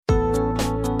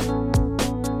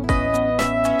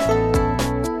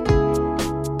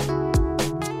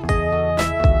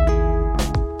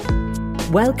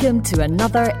Welcome to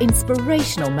another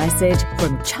inspirational message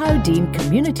from Chowdean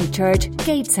Community Church,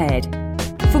 Gateshead.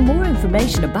 For more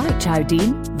information about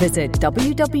Chowdean, visit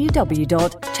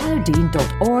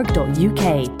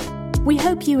www.chowdean.org.uk. We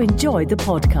hope you enjoy the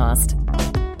podcast.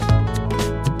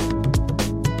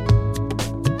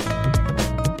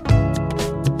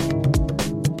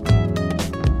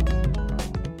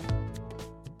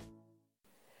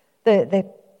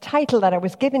 The title that I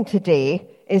was given today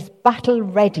is Battle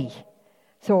Ready.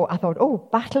 So I thought,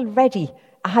 battle ready.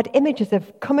 I had images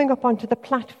of coming up onto the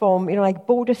platform, like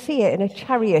Boadicea in a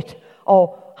chariot,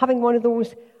 or having one of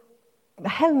those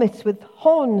helmets with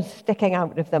horns sticking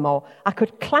out of them, or I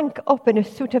could clank up in a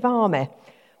suit of armour.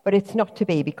 But it's not to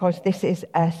be, because this is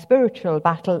a spiritual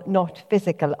battle, not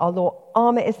physical, although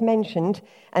armour is mentioned,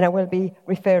 and I will be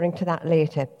referring to that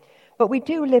later. But we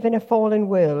do live in a fallen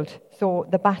world, so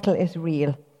the battle is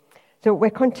real. So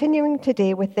we're continuing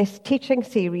today with this teaching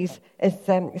series, as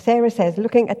Sarah says,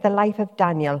 looking at the life of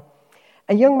Daniel,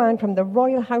 a young man from the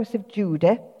royal house of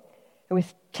Judah who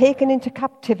was taken into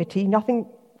captivity. Nothing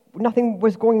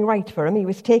was going right for him. He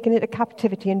was taken into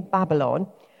captivity in Babylon,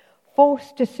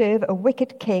 forced to serve a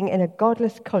wicked king in a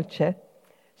godless culture.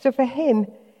 So for him,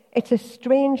 it's a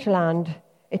strange land,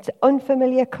 it's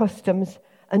unfamiliar customs,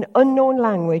 an unknown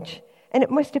language, and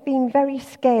it must have been very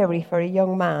scary for a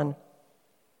young man.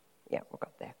 Yeah, we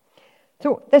got there.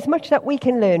 So there's much that we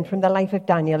can learn from the life of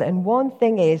Daniel, and one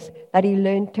thing is that he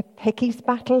learned to pick his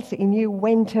battles. He knew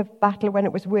when to battle, when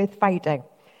it was worth fighting.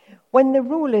 When the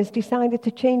rulers decided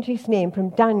to change his name from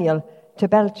Daniel to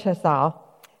Belshazzar,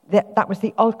 that was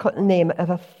the occult name of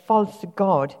a false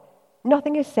god,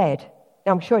 nothing is said.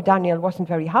 Now, I'm sure Daniel wasn't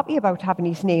very happy about having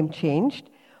his name changed,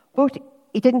 but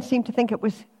he didn't seem to think it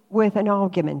was worth an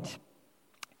argument.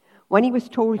 When he was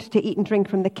told to eat and drink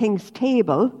from the king's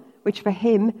table, which for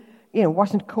him,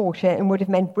 wasn't kosher and would have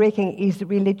meant breaking his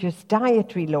religious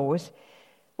dietary laws,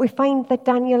 we find that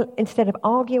Daniel, instead of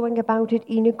arguing about it,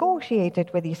 he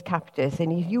negotiated with his captors,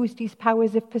 and he used his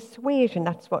powers of persuasion.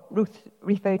 That's what Ruth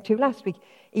referred to last week.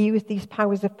 He used these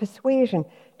powers of persuasion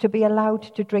to be allowed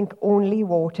to drink only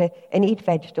water and eat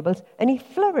vegetables, and he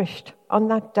flourished on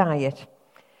that diet.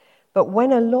 But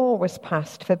when a law was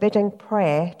passed forbidding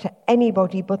prayer to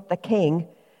anybody but the king,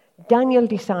 Daniel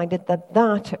decided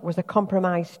that was a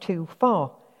compromise too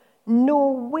far. No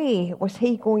way was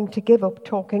he going to give up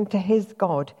talking to his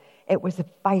God. It was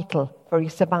vital for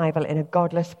his survival in a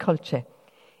godless culture.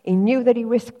 He knew that he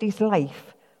risked his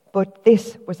life, but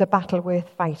this was a battle worth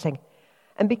fighting.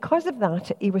 And because of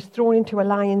that, he was thrown into a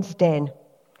lion's den.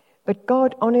 But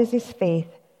God honors his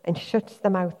faith and shuts the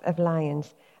mouth of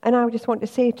lions. And I just want to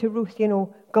say to Ruth,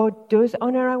 God does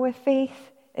honor our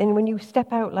faith. And when you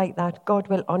step out like that, God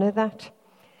will honor that.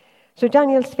 So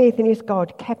Daniel's faith in his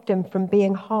God kept him from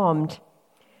being harmed.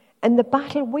 And the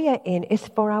battle we are in is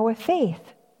for our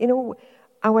faith.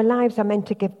 Our lives are meant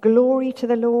to give glory to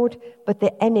the Lord, but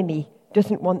the enemy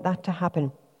doesn't want that to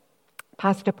happen.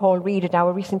 Pastor Paul Reed at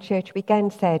our recent church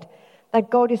weekend said that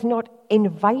God is not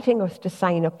inviting us to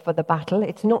sign up for the battle.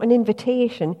 It's not an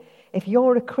invitation. If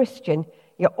you're a Christian,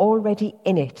 you're already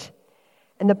in it.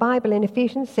 And the Bible in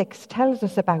Ephesians 6 tells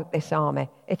us about this armor.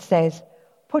 It says,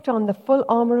 "Put on the full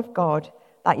armor of God,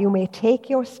 that you may take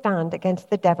your stand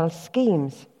against the devil's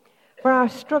schemes. For our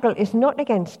struggle is not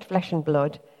against flesh and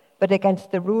blood, but against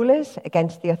the rulers,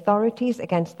 against the authorities,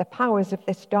 against the powers of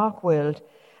this dark world,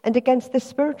 and against the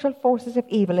spiritual forces of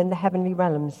evil in the heavenly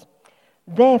realms.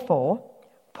 Therefore,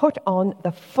 put on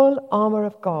the full armor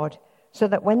of God, so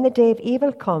that when the day of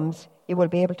evil comes, you will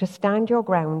be able to stand your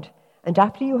ground, and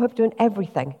after you have done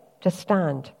everything, to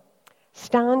stand.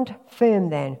 Stand firm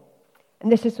then."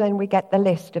 And this is when we get the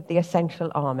list of the essential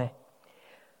armor.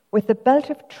 "With the belt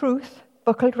of truth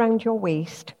buckled round your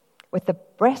waist, with the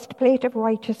breastplate of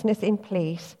righteousness in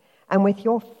place, and with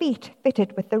your feet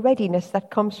fitted with the readiness that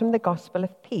comes from the gospel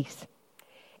of peace.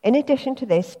 In addition to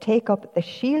this, take up the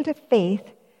shield of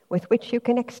faith, with which you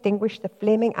can extinguish the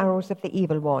flaming arrows of the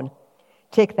evil one.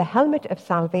 Take the helmet of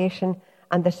salvation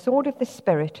and the sword of the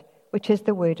Spirit, which is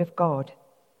the word of God."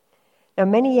 Now,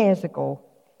 many years ago,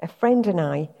 a friend and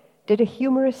I did a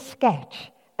humorous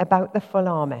sketch about the full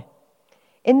armor.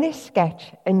 In this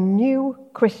sketch, a new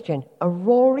Christian, a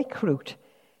raw recruit,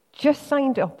 just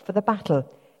signed up for the battle,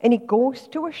 and he goes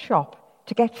to a shop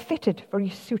to get fitted for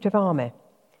his suit of armor.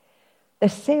 The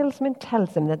salesman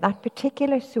tells him that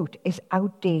particular suit is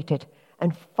outdated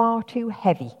and far too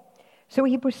heavy, so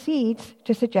he proceeds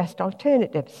to suggest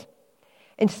alternatives.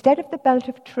 Instead of the belt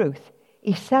of truth,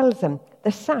 he sells him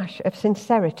the sash of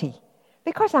sincerity.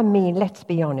 Because, let's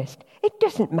be honest, it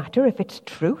doesn't matter if it's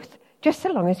truth, just so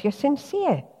long as you're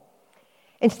sincere.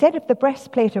 Instead of the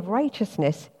breastplate of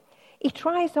righteousness, he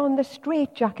tries on the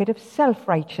straitjacket of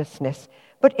self-righteousness,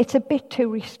 but it's a bit too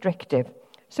restrictive.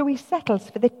 So he settles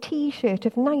for the T-shirt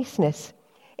of niceness.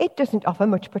 It doesn't offer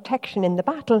much protection in the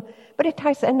battle, but it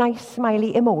has a nice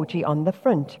smiley emoji on the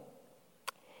front.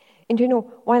 And you know,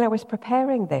 while I was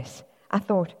preparing this, I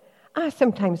thought, I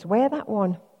sometimes wear that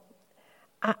one.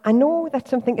 I know that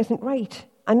something isn't right.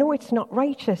 I know it's not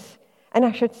righteous, and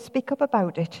I should speak up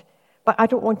about it, but I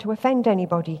don't want to offend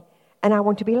anybody, and I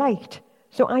want to be liked.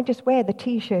 So I just wear the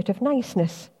T-shirt of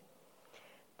niceness.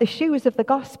 The shoes of the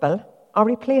gospel are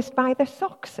replaced by the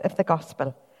socks of the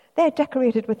gospel. They're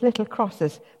decorated with little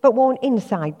crosses, but worn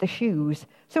inside the shoes,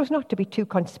 so as not to be too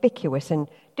conspicuous, and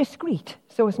discreet,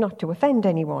 so as not to offend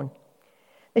anyone.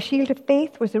 The shield of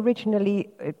faith was originally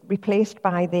replaced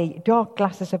by the dark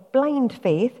glasses of blind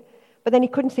faith, but then he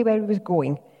couldn't see where he was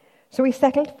going. So he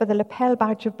settled for the lapel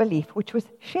badge of belief, which was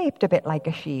shaped a bit like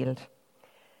a shield.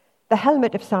 The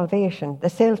helmet of salvation, the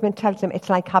salesman tells him it's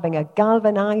like having a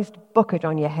galvanized bucket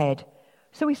on your head.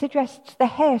 So he suggests the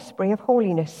hairspray of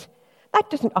holiness. That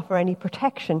doesn't offer any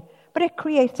protection, but it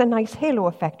creates a nice halo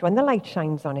effect when the light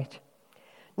shines on it.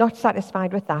 Not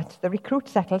satisfied with that, the recruit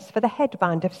settles for the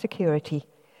headband of security,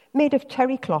 made of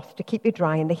terry cloth to keep you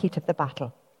dry in the heat of the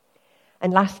battle.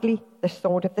 And lastly, the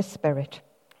sword of the Spirit.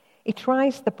 He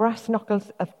tries the brass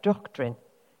knuckles of doctrine,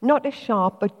 not as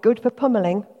sharp but good for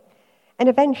pummeling, and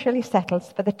eventually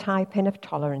settles for the tie pin of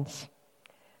tolerance.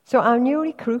 So our new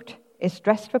recruit is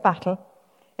dressed for battle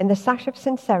in the sash of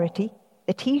sincerity,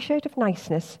 the T-shirt of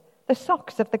niceness, the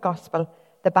socks of the gospel,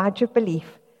 the badge of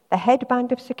belief, the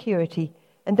headband of security,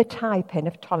 and the tie pin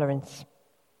of tolerance.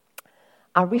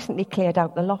 I recently cleared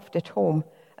out the loft at home,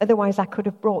 otherwise I could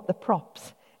have brought the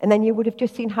props, and then you would have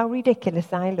just seen how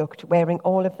ridiculous I looked wearing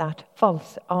all of that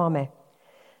false armour.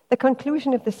 The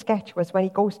conclusion of the sketch was when he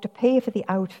goes to pay for the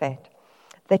outfit,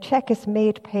 the check is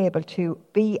made payable to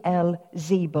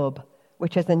Beelzebub,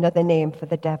 which is another name for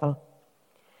the devil.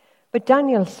 But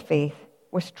Daniel's faith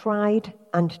was tried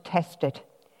and tested.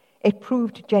 It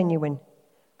proved genuine.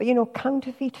 But you know,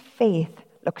 counterfeit faith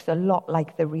looks a lot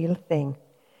like the real thing.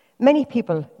 Many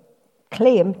people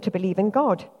claim to believe in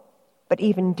God, but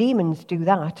even demons do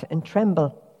that and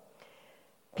tremble.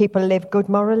 People live good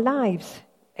moral lives,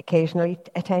 occasionally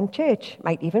attend church,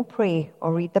 might even pray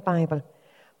or read the Bible.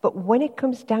 But when it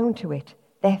comes down to it,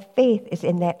 their faith is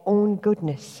in their own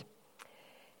goodness.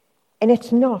 And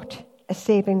it's not a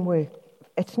saving work.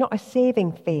 It's not a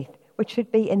saving faith, which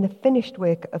should be in the finished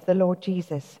work of the Lord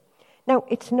Jesus. Now,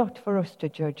 it's not for us to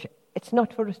judge. It's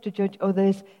not for us to judge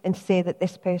others and say that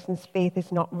this person's faith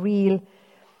is not real.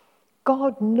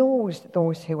 God knows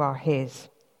those who are his.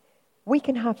 We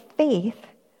can have faith,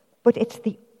 but it's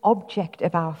the object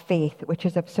of our faith which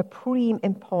is of supreme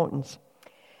importance.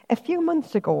 A few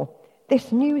months ago,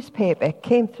 this newspaper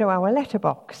came through our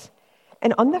letterbox,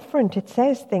 and on the front it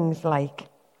says things like,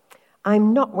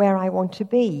 "I'm not where I want to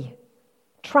be,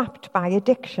 trapped by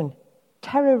addiction,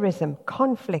 terrorism,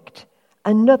 conflict,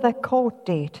 another court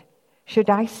date, should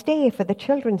I stay for the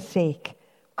children's sake,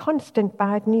 constant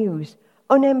bad news,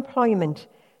 unemployment,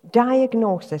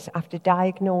 diagnosis after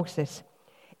diagnosis."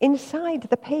 Inside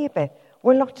the paper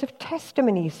were lots of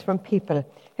testimonies from people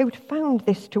who'd found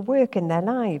this to work in their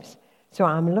lives. So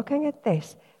I'm looking at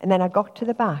this, and then I got to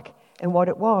the back, and what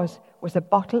it was a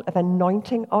bottle of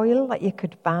anointing oil that you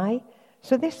could buy.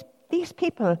 So these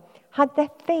people had their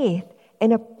faith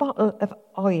in a bottle of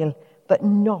oil, but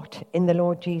not in the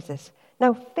Lord Jesus.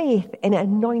 Now, faith in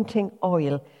anointing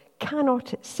oil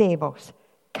cannot save us,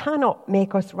 cannot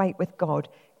make us right with God,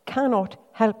 cannot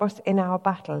help us in our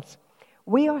battles.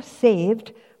 We are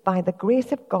saved by the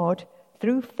grace of God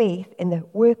through faith in the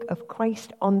work of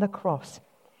Christ on the cross.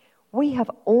 We have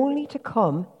only to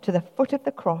come to the foot of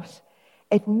the cross,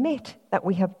 admit that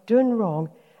we have done wrong,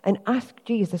 and ask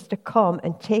Jesus to come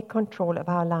and take control of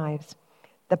our lives.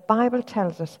 The Bible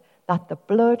tells us that the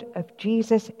blood of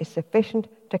Jesus is sufficient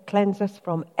to cleanse us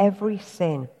from every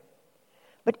sin.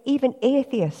 But even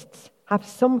atheists have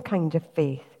some kind of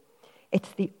faith.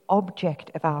 It's the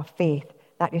object of our faith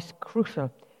that is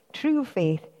crucial. True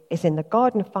faith is in the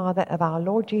God and Father of our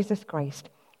Lord Jesus Christ,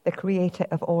 the creator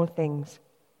of all things.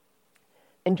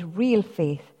 And real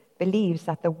faith believes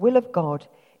that the will of God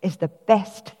is the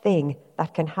best thing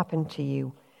that can happen to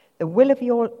you. The will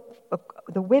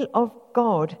of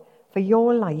God for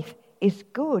your life is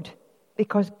good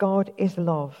because God is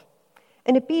love.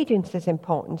 And obedience is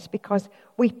important because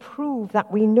we prove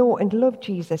that we know and love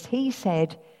Jesus. He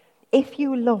said, "If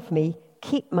you love me,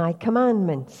 keep my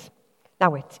commandments."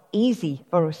 Now, it's easy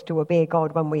for us to obey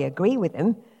God when we agree with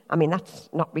him. I mean, that's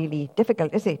not really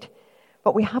difficult, is it?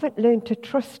 but we haven't learned to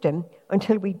trust him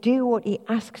until we do what he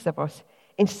asks of us,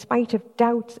 in spite of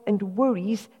doubts and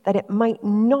worries that it might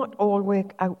not all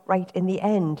work out right in the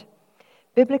end.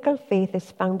 Biblical faith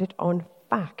is founded on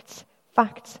facts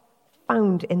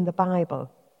found in the Bible.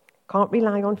 Can't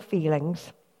rely on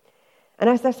feelings. And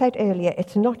as I said earlier,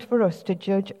 it's not for us to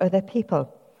judge other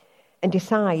people and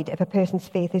decide if a person's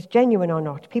faith is genuine or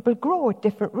not. People grow at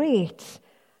different rates.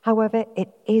 However, it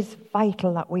is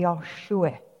vital that we are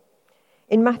sure.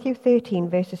 In Matthew 13,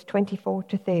 verses 24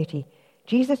 to 30,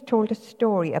 Jesus told a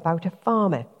story about a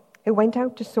farmer who went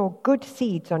out to sow good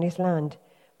seeds on his land,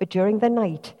 but during the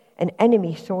night, an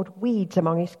enemy sowed weeds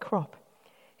among his crop.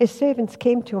 His servants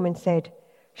came to him and said,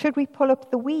 "Should we pull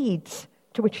up the weeds?"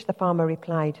 To which the farmer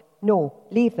replied, "No,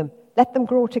 leave them. Let them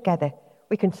grow together.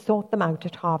 We can sort them out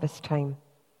at harvest time."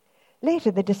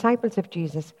 Later, the disciples of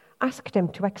Jesus asked him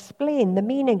to explain the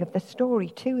meaning of the story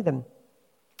to them.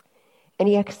 And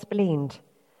he explained,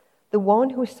 "The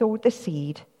one who sowed the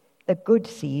seed, the good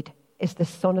seed, is the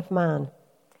Son of Man.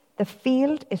 The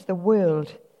field is the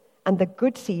world, and the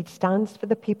good seed stands for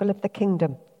the people of the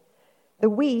kingdom. The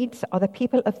weeds are the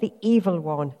people of the evil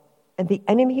one, and the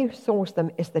enemy who sows them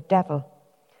is the devil.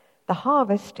 The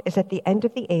harvest is at the end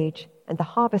of the age, and the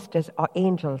harvesters are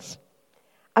angels.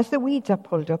 As the weeds are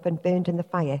pulled up and burned in the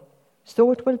fire,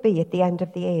 so it will be at the end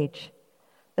of the age.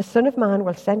 The Son of Man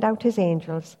will send out his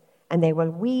angels, and they will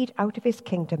weed out of his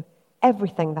kingdom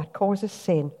everything that causes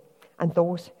sin and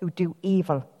those who do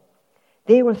evil.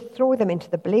 They will throw them into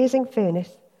the blazing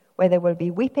furnace, where there will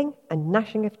be weeping and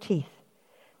gnashing of teeth.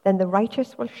 Then the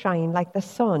righteous will shine like the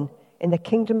sun in the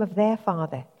kingdom of their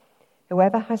Father.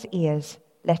 Whoever has ears,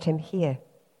 let him hear."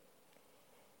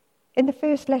 In the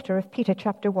first letter of Peter,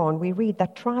 chapter 1, we read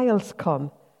that trials come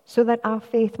so that our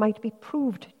faith might be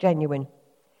proved genuine.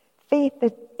 Faith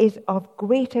that is of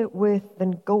greater worth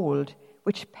than gold,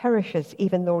 which perishes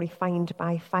even though refined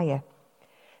by fire.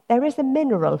 There is a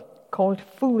mineral called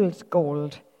fool's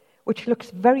gold, which looks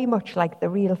very much like the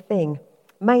real thing.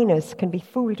 Miners can be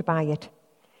fooled by it.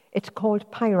 It's called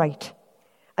pyrite.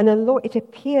 And although it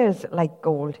appears like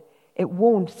gold, it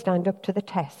won't stand up to the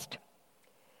test.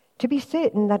 To be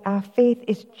certain that our faith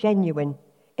is genuine,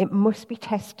 it must be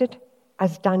tested,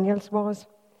 as Daniel's was.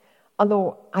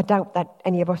 Although I doubt that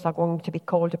any of us are going to be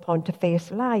called upon to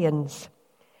face lions.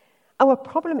 Our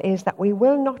problem is that we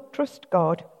will not trust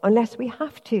God unless we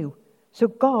have to. So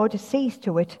God sees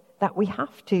to it that we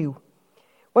have to.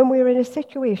 When we're in a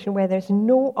situation where there's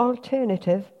no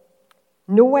alternative,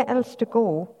 nowhere else to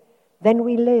go, then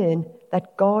we learn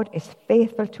that God is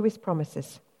faithful to his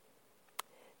promises.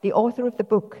 The author of the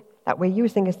book that we're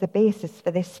using as the basis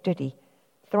for this study,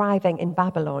 Thriving in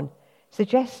Babylon,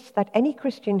 suggests that any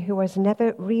Christian who has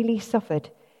never really suffered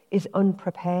is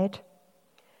unprepared.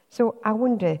 So I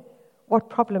wonder, what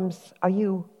problems are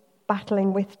you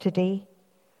battling with today?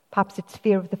 Perhaps it's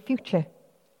fear of the future,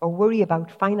 or worry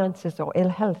about finances or ill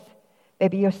health.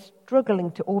 Maybe you're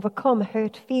struggling to overcome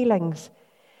hurt feelings,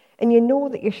 and you know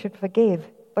that you should forgive,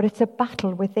 but it's a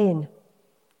battle within.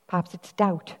 Perhaps it's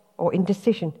doubt or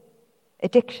indecision,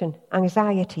 addiction,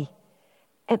 anxiety.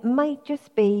 It might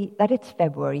just be that it's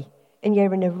February and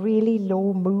you're in a really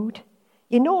low mood.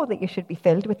 You know that you should be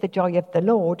filled with the joy of the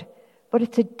Lord, but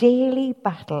it's a daily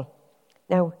battle.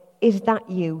 Now, is that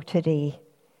you today?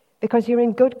 Because you're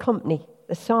in good company.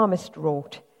 The psalmist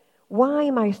wrote, "Why,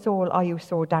 my soul, are you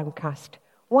so downcast?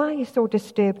 Why so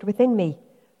disturbed within me?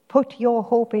 Put your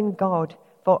hope in God,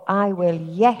 for I will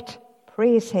yet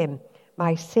praise him,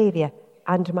 my Saviour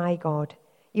and my God."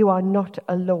 You are not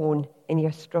alone in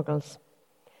your struggles.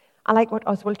 I like what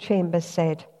Oswald Chambers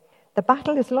said. The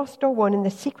battle is lost or won in the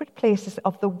secret places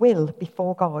of the will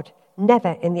before God,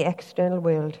 never in the external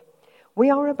world. We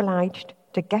are obliged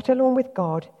to get alone with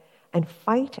God and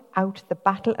fight out the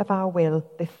battle of our will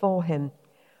before him,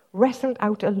 wrestled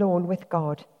out alone with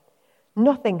God.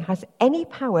 Nothing has any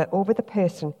power over the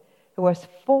person who has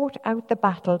fought out the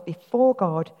battle before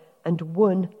God and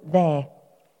won there.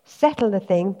 Settle the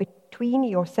thing between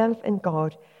yourself and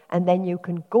God, and then you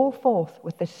can go forth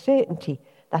with the certainty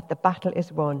that the battle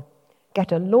is won.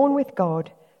 Get alone with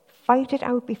God, fight it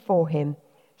out before him,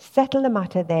 settle the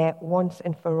matter there once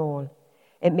and for all.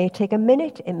 It may take a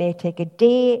minute, it may take a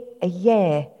day, a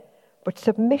year, but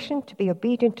submission to be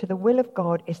obedient to the will of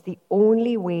God is the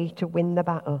only way to win the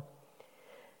battle.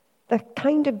 The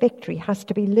kind of victory has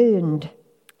to be learned.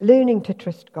 Learning to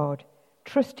trust God,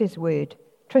 trust his word,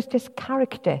 trust his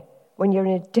character when you're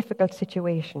in a difficult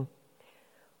situation.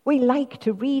 We like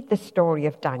to read the story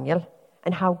of Daniel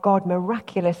and how God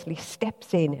miraculously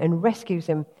steps in and rescues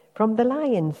him from the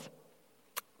lions.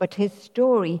 But his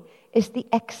story is the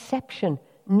exception,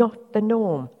 not the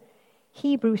norm.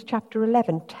 Hebrews chapter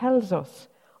 11 tells us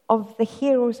of the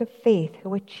heroes of faith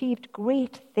who achieved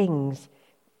great things,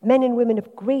 men and women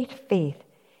of great faith,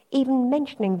 even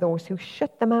mentioning those who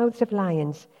shut the mouths of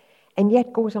lions, and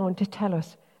yet goes on to tell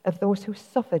us of those who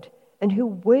suffered and who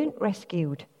weren't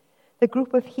rescued, the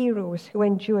group of heroes who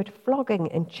endured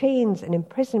flogging and chains and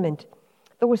imprisonment,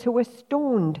 those who were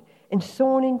stoned and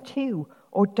sawn in two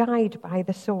or died by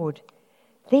the sword.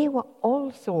 They were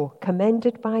also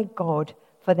commended by God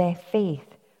for their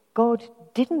faith. God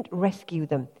didn't rescue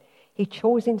them. He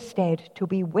chose instead to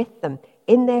be with them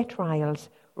in their trials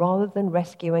rather than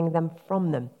rescuing them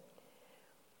from them.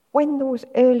 When those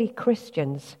early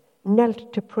Christians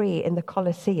knelt to pray in the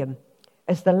Colosseum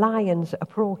as the lions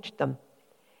approached them,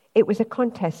 it was a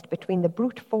contest between the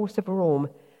brute force of Rome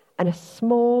and a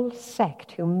small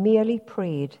sect who merely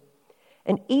prayed.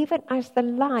 And even as the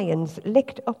lions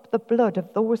licked up the blood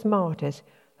of those martyrs,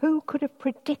 who could have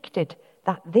predicted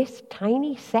that this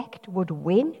tiny sect would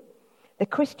win? The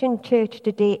Christian church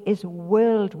today is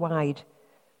worldwide.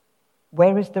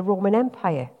 Where is the Roman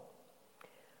Empire?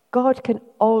 God can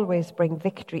always bring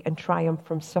victory and triumph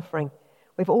from suffering.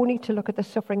 We've only to look at the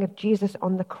suffering of Jesus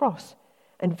on the cross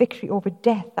and victory over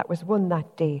death that was won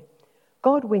that day.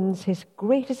 God wins his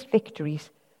greatest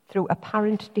victories through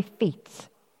apparent defeats.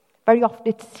 Very often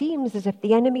it seems as if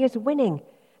the enemy is winning,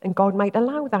 and God might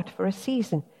allow that for a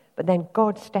season, but then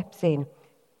God steps in.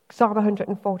 Psalm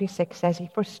 146 says he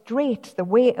frustrates the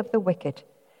way of the wicked.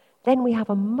 Then we have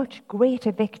a much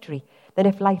greater victory than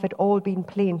if life had all been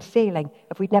plain sailing,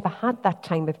 if we'd never had that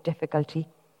time of difficulty.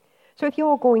 So if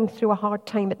you're going through a hard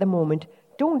time at the moment,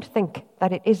 don't think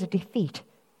that it is a defeat.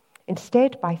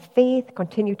 Instead, by faith,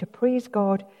 continue to praise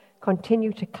God,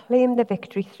 continue to claim the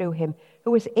victory through him,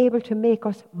 who is able to make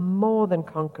us more than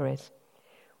conquerors.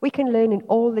 We can learn in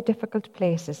all the difficult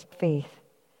places faith.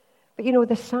 But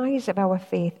the size of our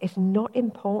faith is not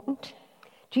important.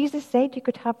 Jesus said you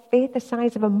could have faith the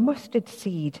size of a mustard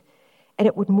seed and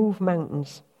it would move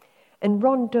mountains. And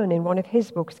Ron Dunn, in one of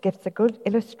his books, gives a good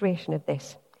illustration of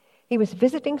this. He was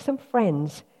visiting some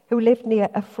friends who lived near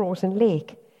a frozen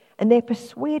lake, and they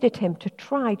persuaded him to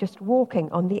try just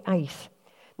walking on the ice.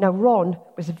 Now, Ron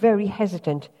was very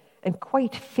hesitant and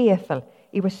quite fearful.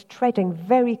 He was treading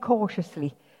very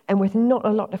cautiously and with not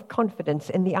a lot of confidence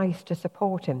in the ice to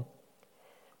support him.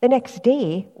 The next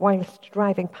day, whilst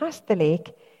driving past the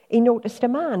lake, he noticed a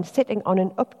man sitting on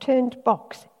an upturned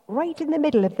box right in the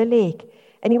middle of the lake,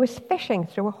 and he was fishing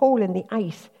through a hole in the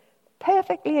ice,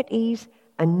 perfectly at ease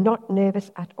and not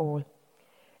nervous at all.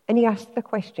 And he asked the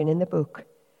question in the book,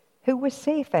 who was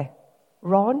safer,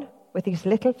 Ron with his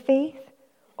little faith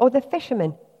or the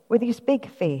fisherman with his big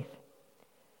faith?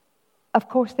 Of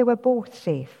course, they were both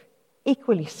safe,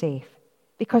 equally safe,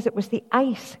 because it was the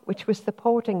ice which was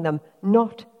supporting them,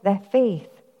 not their faith.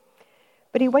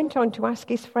 But he went on to ask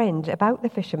his friend about the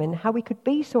fisherman how he could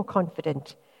be so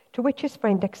confident, to which his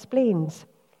friend explains,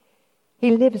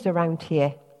 he lives around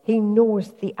here, he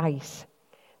knows the ice.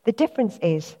 The difference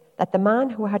is that the man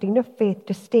who had enough faith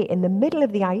to stay in the middle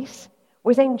of the ice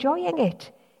was enjoying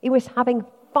it. He was having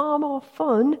far more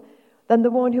fun than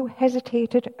the one who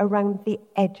hesitated around the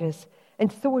edges.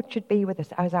 And so it should be with us.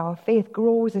 As our faith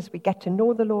grows, as we get to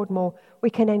know the Lord more, we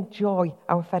can enjoy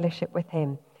our fellowship with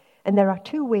him. And there are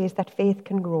two ways that faith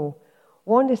can grow.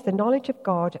 One is the knowledge of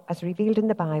God as revealed in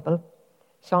the Bible.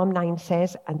 Psalm 9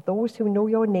 says, and those who know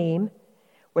your name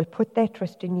will put their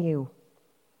trust in you.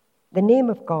 The name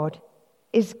of God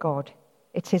is God.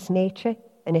 It's his nature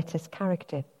and it's his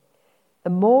character. The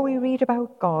more we read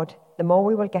about God, the more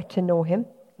we will get to know him,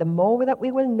 the more that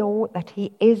we will know that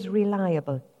he is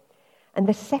reliable. And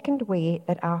the second way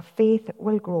that our faith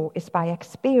will grow is by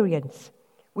experience.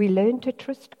 We learn to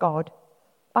trust God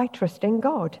by trusting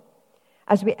God.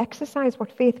 As we exercise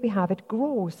what faith we have, it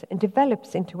grows and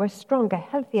develops into a stronger,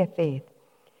 healthier faith.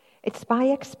 It's by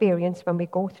experience when we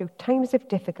go through times of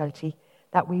difficulty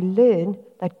that we learn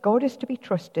that God is to be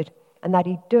trusted and that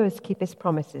he does keep his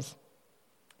promises.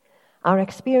 Our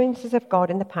experiences of God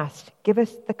in the past give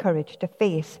us the courage to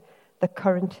face the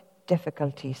current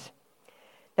difficulties.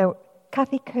 Now,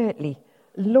 Kathy Kirtley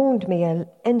loaned me an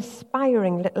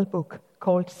inspiring little book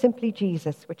called Simply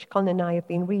Jesus, which Colin and I have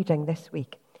been reading this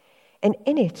week. And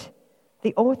in it,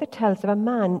 the author tells of a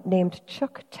man named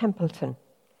Chuck Templeton,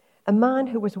 a man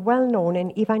who was well known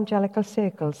in evangelical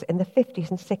circles in the 50s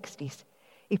and 60s.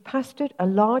 He pastored a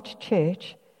large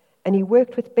church and he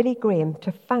worked with Billy Graham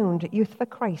to found Youth for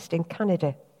Christ in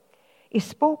Canada. He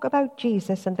spoke about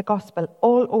Jesus and the gospel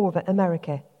all over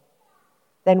America.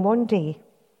 Then one day,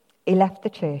 he left the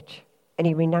church and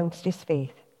he renounced his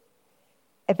faith.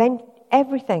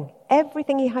 Everything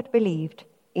he had believed,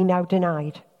 he now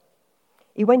denied.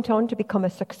 He went on to become a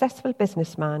successful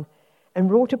businessman and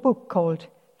wrote a book called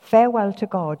Farewell to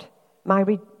God, My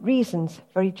Reasons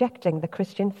for Rejecting the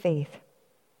Christian Faith.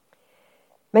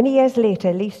 Many years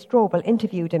later, Lee Strobel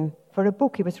interviewed him for a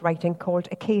book he was writing called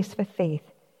A Case for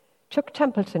Faith. Chuck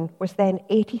Templeton was then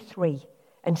 83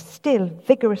 and still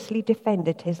vigorously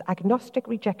defended his agnostic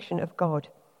rejection of God.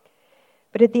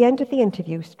 But at the end of the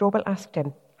interview, Strobel asked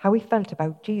him how he felt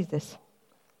about Jesus.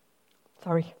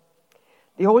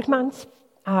 The old man's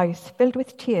eyes filled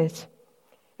with tears,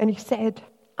 and he said,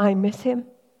 "I miss him."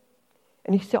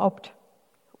 And he sobbed.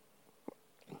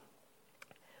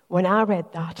 When I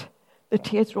read that, the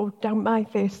tears rolled down my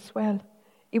face as well.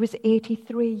 He was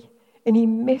 83, and he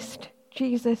missed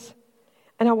Jesus.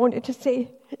 And I wanted to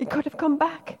say, he could have come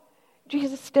back.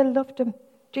 Jesus still loved him.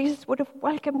 Jesus would have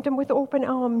welcomed him with open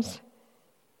arms.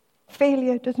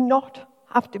 Failure does not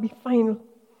have to be final.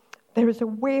 There is a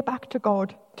way back to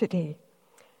God today.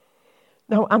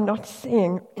 Now, I'm not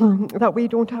saying that we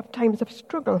don't have times of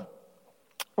struggle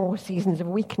or seasons of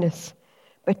weakness,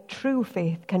 but true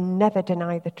faith can never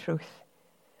deny the truth.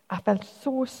 I felt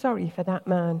so sorry for that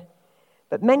man.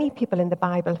 But many people in the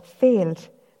Bible failed,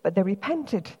 but they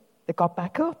repented. They got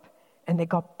back up, and they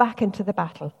got back into the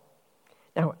battle.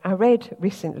 Now, I read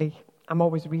recently, I'm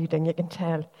always reading, you can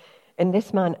tell, and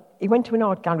this man, he went to an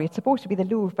art gallery. It's supposed to be the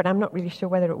Louvre, but I'm not really sure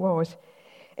whether it was.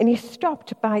 And he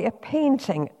stopped by a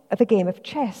painting of a game of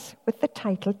chess with the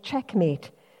title Checkmate.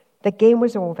 The game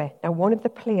was over. Now, one of the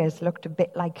players looked a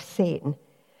bit like Satan.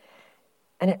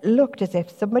 And it looked as if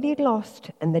somebody had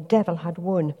lost and the devil had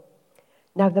won.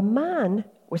 Now, the man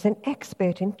was an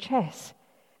expert in chess,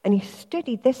 and he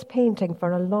studied this painting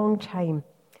for a long time.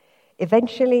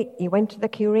 Eventually, he went to the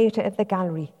curator of the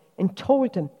gallery and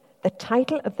told him the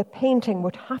title of the painting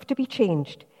would have to be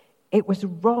changed. It was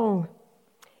wrong.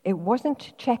 It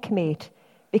wasn't Checkmate,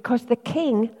 because the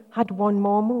king had one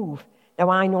more move. Now,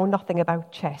 I know nothing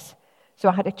about chess, so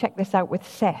I had to check this out with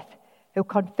Seth, who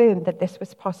confirmed that this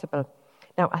was possible.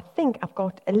 Now, I think I've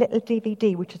got a little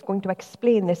DVD which is going to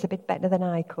explain this a bit better than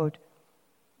I could.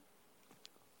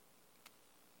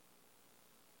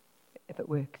 If it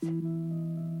works.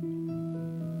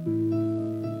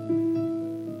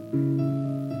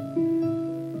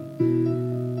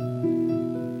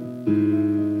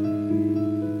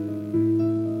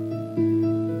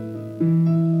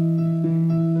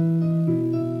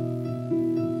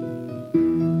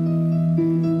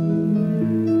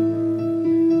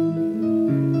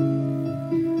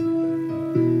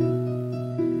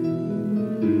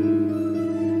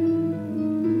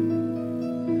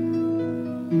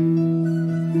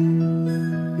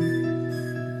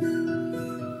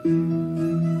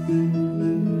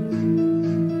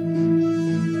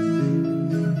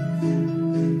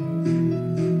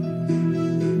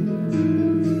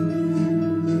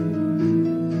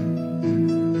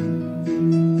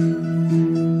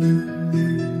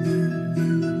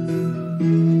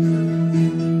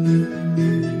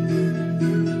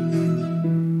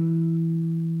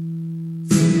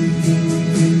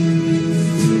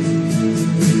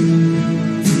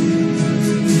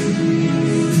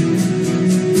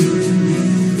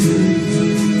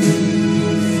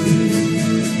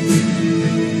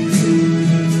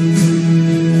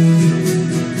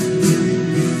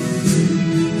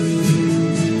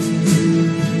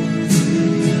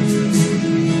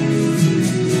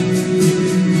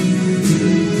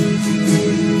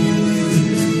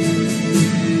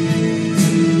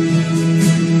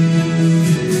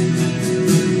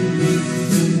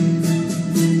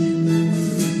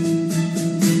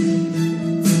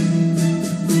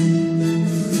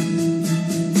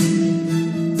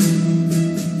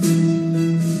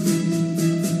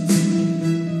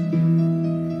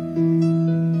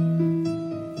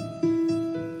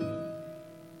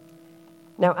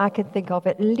 Now, I can think of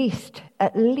at least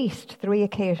 3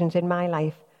 occasions in my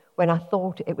life when I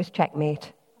thought it was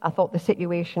checkmate. I thought the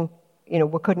situation,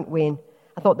 we couldn't win.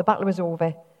 I thought the battle was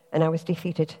over and I was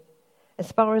defeated.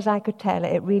 As far as I could tell,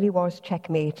 it really was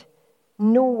checkmate.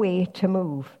 No way to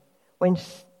move. When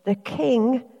the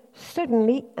king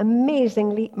suddenly,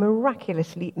 amazingly,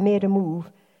 miraculously made a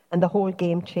move and the whole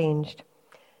game changed.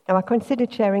 Now, I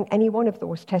considered sharing any one of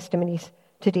those testimonies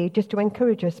today just to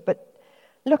encourage us, but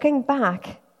looking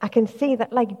back, I can see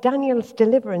that like Daniel's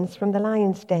deliverance from the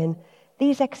lion's den,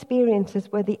 these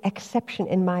experiences were the exception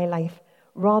in my life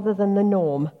rather than the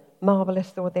norm,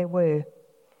 marvelous though they were.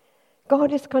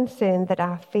 God is concerned that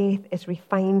our faith is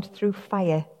refined through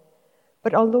fire,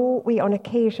 but although we on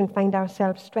occasion find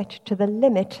ourselves stretched to the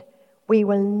limit, we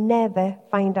will never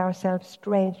find ourselves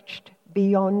stretched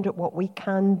beyond what we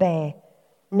can bear.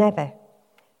 Never.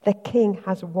 The king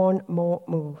has one more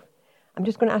move. I'm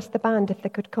just going to ask the band if they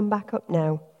could come back up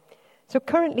now. So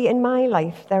currently in my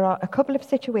life, there are a couple of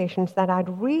situations that I'd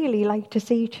really like to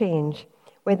see change,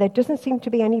 where there doesn't seem to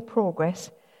be any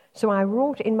progress. So I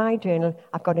wrote in my journal,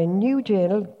 I've got a new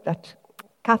journal that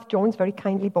Kath Jones very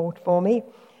kindly bought for me.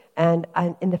 And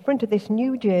in the front of this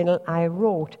new journal, I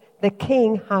wrote, "The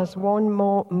King has one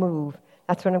more move."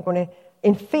 That's what I'm going to,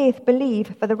 in faith,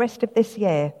 believe for the rest of this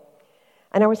year.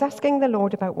 And I was asking the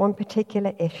Lord about one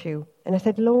particular issue. And I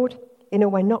said, "Lord,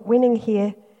 we're not winning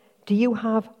here. Do you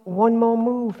have one more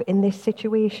move in this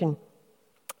situation?"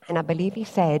 And I believe he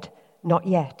said, "Not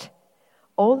yet.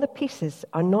 All the pieces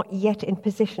are not yet in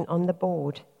position on the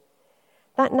board."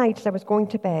 That night as I was going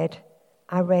to bed,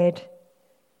 I read,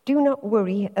 "Do not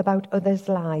worry about others'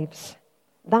 lives.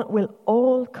 That will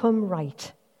all come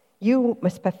right. You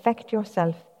must perfect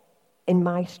yourself in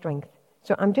my strength."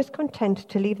 So I'm just content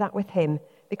to leave that with him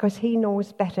because he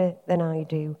knows better than I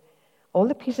do. All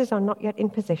the pieces are not yet in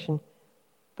position,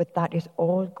 but that is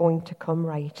all going to come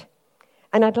right.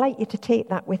 And I'd like you to take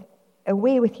that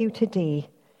away with you today.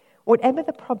 Whatever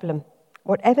the problem,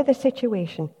 whatever the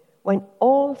situation, when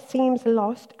all seems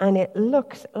lost and it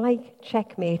looks like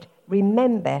checkmate,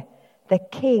 remember, the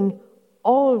King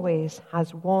always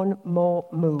has one more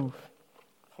move.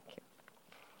 Thank you.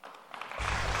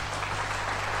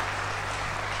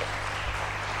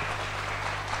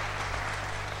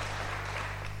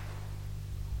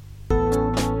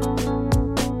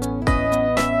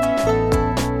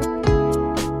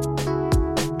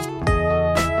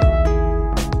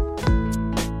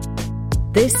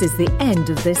 This is the end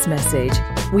of this message.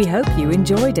 We hope you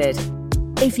enjoyed it.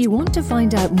 If you want to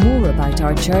find out more about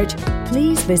our church,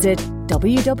 please visit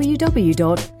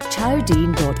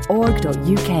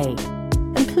www.chowdean.org.uk.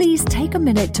 And please take a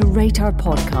minute to rate our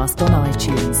podcast on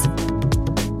iTunes.